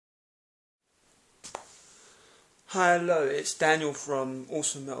Hello, it's Daniel from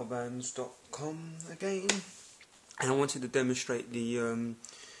awesomemetalbands.com again, and I wanted to demonstrate the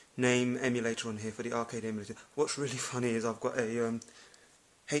Mame emulator on here for the arcade emulator. What's really funny is I've got a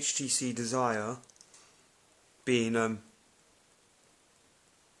HTC Desire being on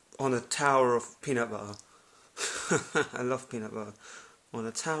a tower of peanut butter. I love peanut butter. On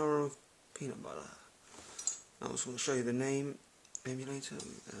a tower of peanut butter. I just want to show you the Mame emulator out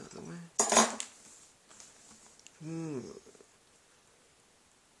of the way.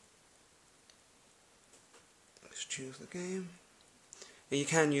 Let's choose the game. And you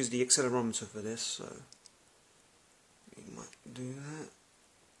can use the accelerometer for this, so you might do that.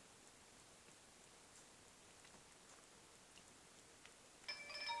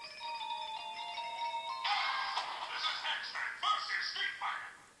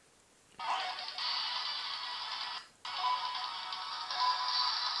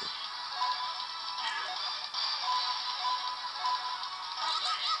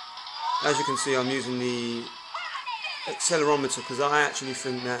 As you can see, I'm using the accelerometer because I actually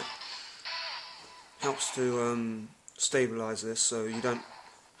think that helps to stabilize this so you don't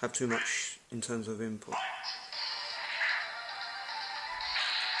have too much in terms of input.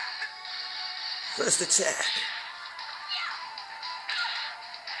 First attack.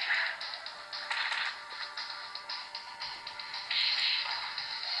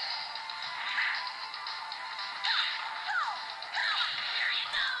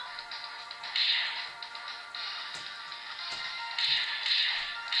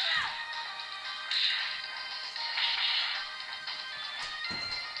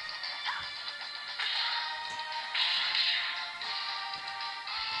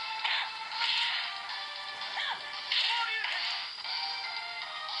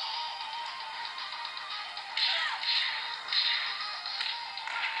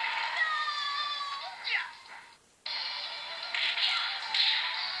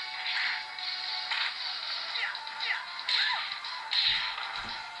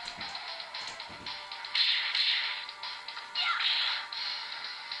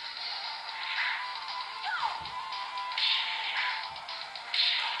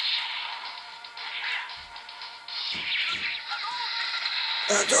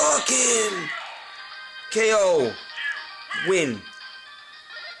 Talking! KO! Win!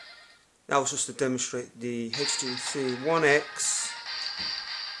 That was just to demonstrate the HTC One X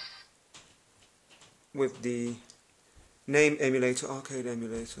with the Mame emulator, arcade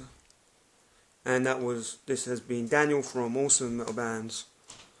emulator. And this has been Daniel from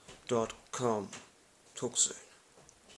awesomemetalbands.com. Talk soon.